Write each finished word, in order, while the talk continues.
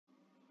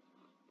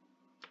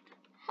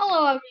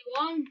Hello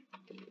everyone.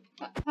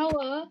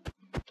 Hello.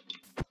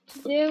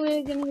 Today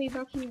we're gonna be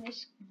back in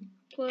this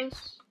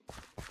place.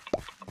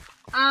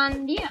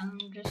 And yeah, I'm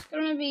just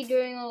gonna be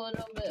doing a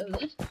little bit of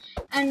this.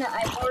 And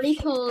I've already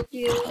told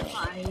you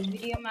my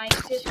video mic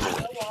just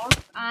go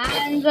off.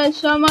 And there's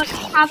so much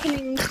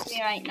happening to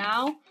me right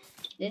now.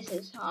 This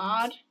is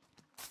hard.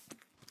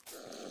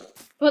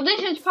 But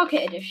this is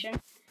Pocket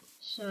Edition.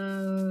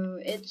 So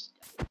it's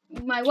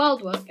my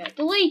world won't get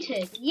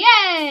deleted.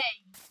 Yay!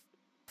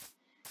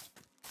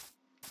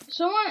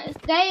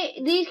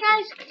 These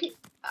guys,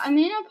 I'm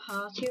in a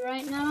party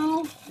right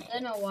now. I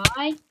don't know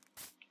why.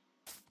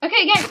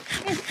 Okay, guys.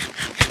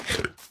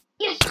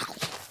 Yes.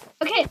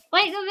 Okay,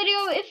 like the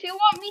video if you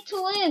want me to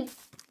live.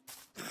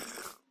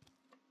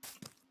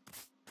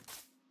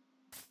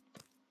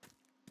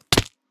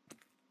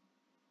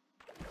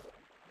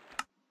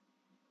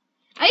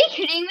 Are you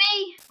kidding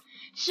me?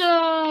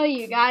 So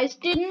you guys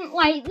didn't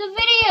like the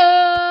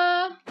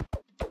video.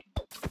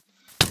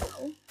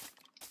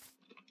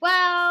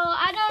 Well,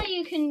 I know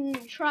you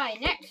can try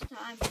next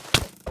time.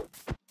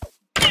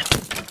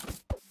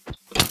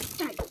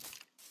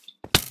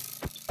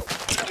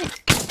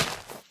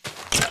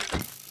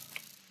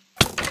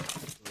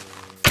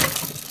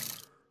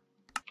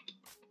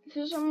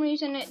 For some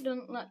reason it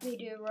doesn't let me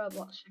do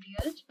Roblox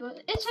videos,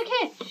 but it's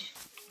okay.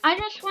 I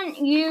just want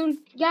you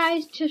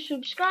guys to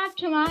subscribe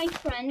to my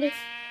friend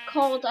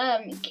called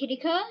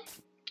Kittyka,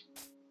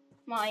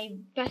 my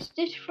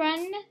bestest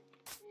friend.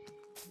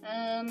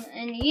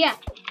 And yeah,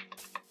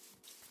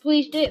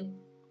 please do.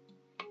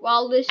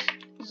 While this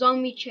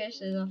zombie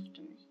chases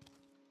after me.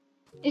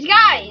 These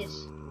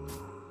guys!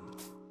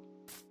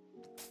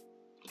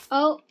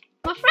 Oh,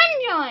 my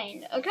friend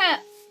joined! Okay.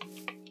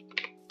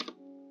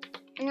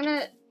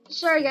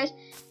 Sorry guys.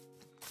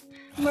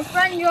 My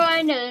friend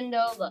joined and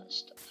all that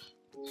stuff.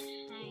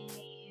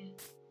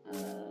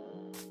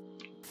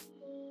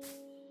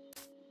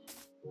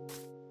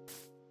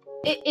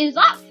 Is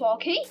that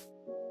Forky?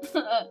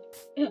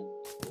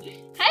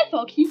 Hi,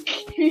 Forky.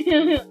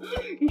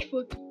 It's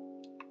Forky.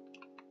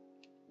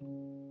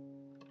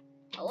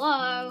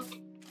 Hello.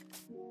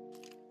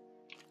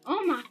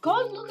 Oh my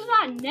God! Look at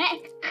that neck.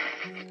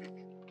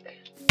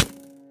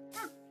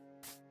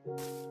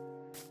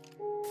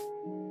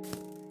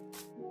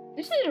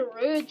 This is a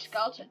rude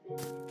skeleton.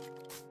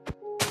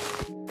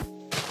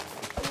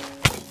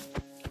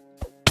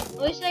 At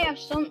least I have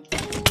something.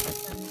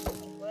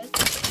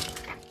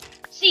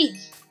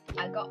 Seeds.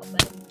 I got a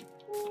bone.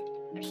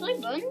 Actually,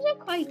 bones are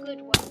quite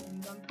good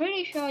weapons. I'm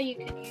pretty sure you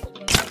can use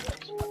bones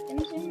as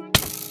weapons in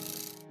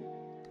Minecraft.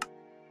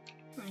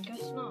 I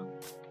guess not.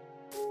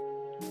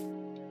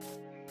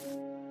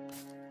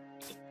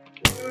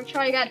 I'm gonna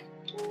try again.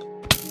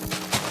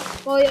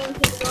 Well, yeah,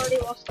 he's already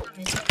lost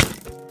damage.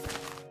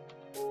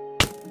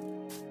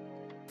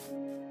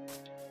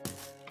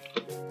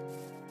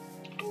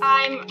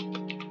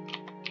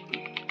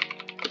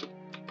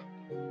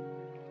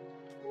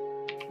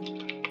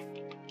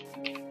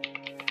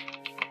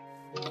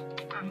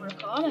 I'm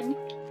recording.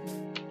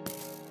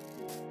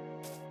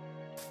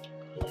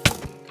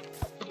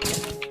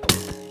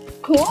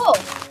 Cool.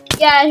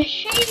 Yeah,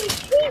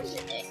 she's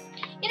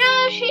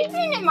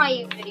been in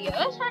my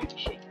videos, hasn't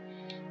she?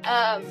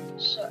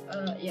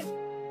 Yeah.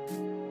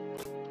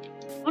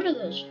 What are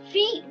those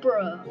feet,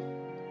 bro?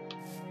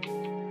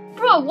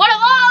 Bro, what are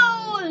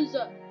those?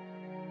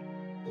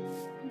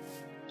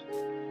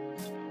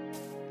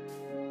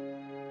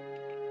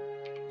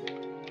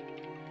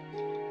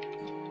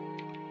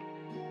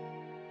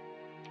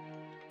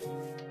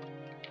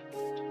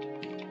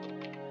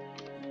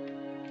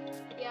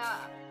 Yeah,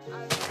 I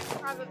have a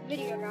private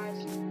video,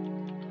 guys.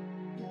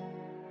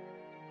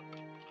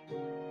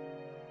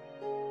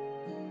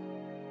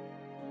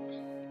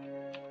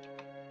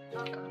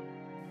 Okay.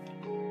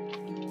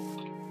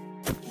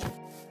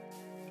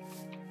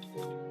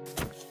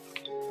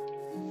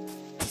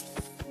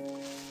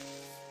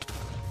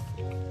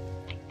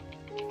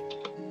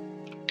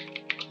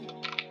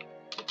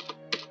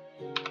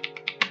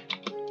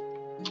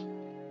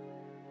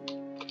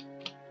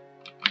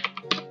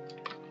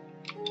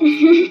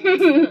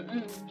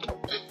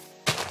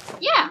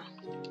 Yeah,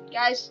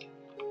 guys,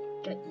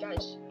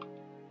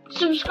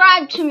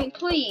 subscribe to me,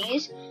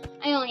 please.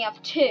 I only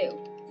have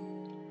 2.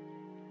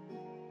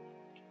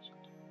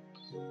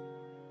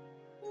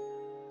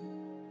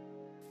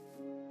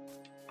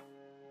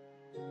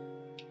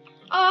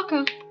 Oh,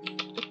 okay.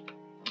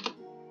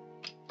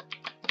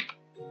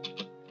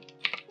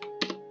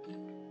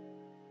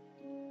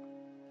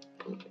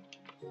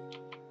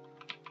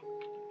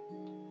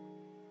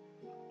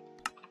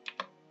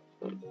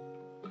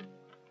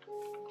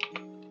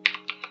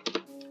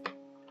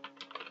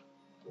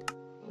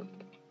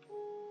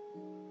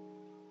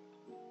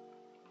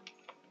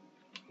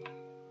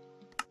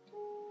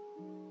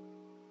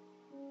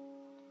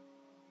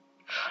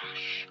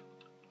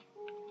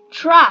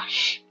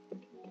 Trash.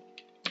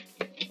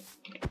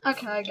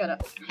 Okay, I get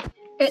it.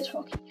 It's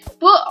Forky.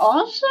 But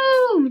also,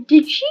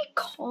 did she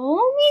call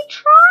me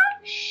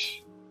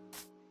trash?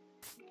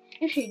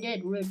 If she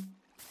did, rude.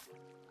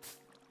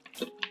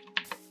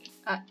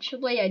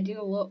 Actually, I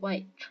do look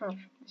like trash.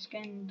 My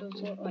skin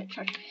does look like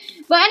trash.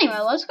 But anyway,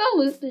 let's go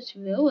loot this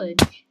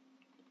village.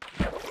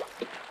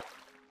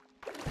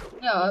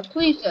 No,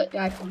 please don't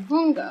die from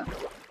hunger.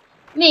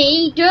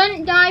 Me,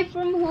 don't die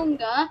from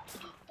hunger.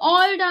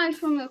 I'll die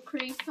from a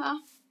creeper.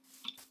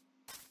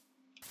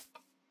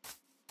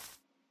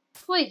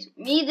 Please,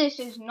 me, this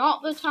is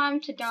not the time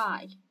to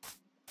die.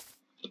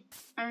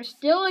 I'm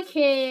still a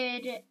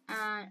kid,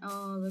 and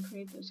oh, the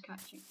creeper's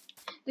catching.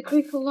 The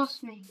creeper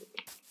lost me.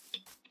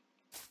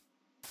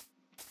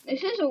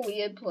 This is a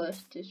weird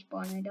place to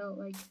spawn. I don't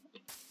like it.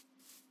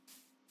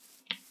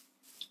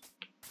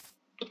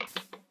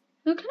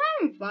 Who can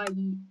I invite?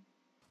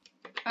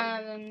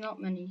 Not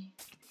many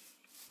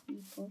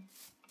people.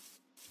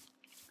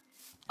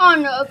 Oh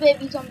no, a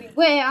baby zombie.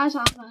 Where is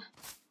Arthur?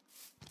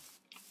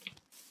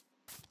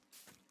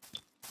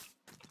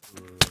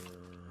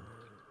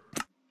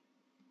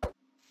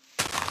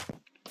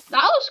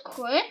 That was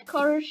quick,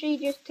 or is she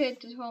just here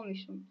to tell me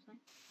something?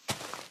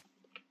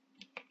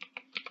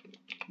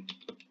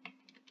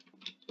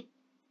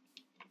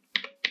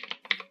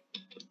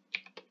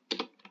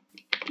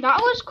 That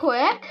was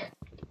quick.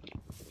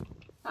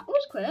 That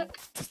was quick.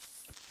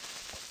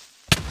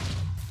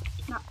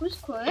 That was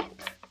quick.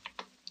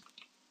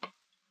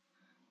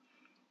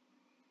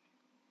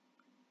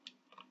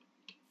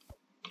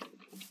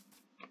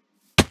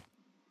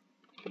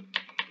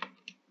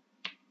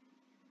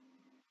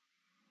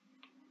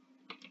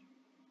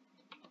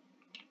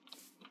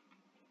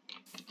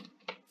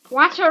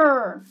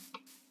 Water!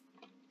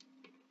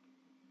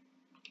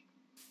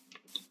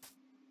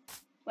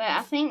 Wait,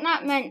 I think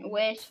that meant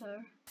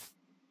waiter.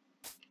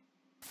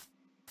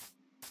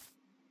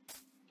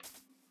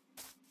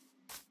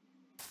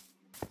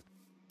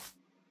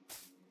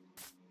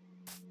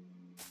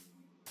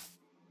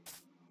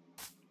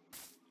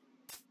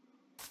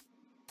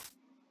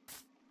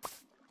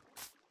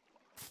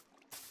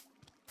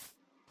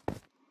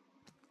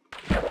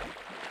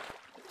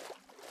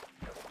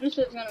 This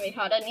is gonna be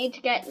hard. I need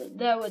to get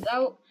there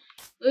without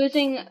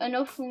losing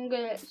enough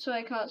hunger so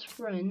I can't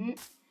sprint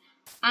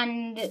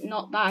and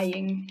not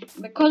dying.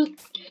 Because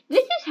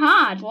this is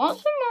hard.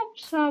 Lots of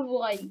mobs have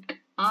like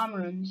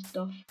armor and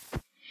stuff.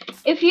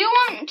 If you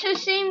want to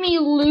see me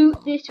loot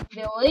this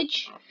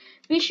village,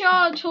 be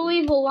sure to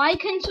leave a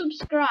like and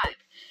subscribe.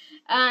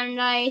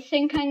 And I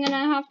think I'm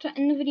gonna have to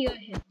end the video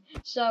here.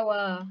 So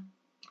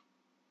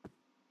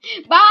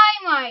bye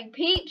my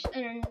peeps,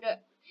 and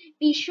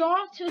be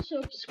sure to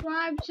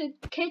subscribe to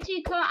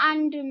Kittycut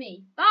and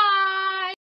me. Bye!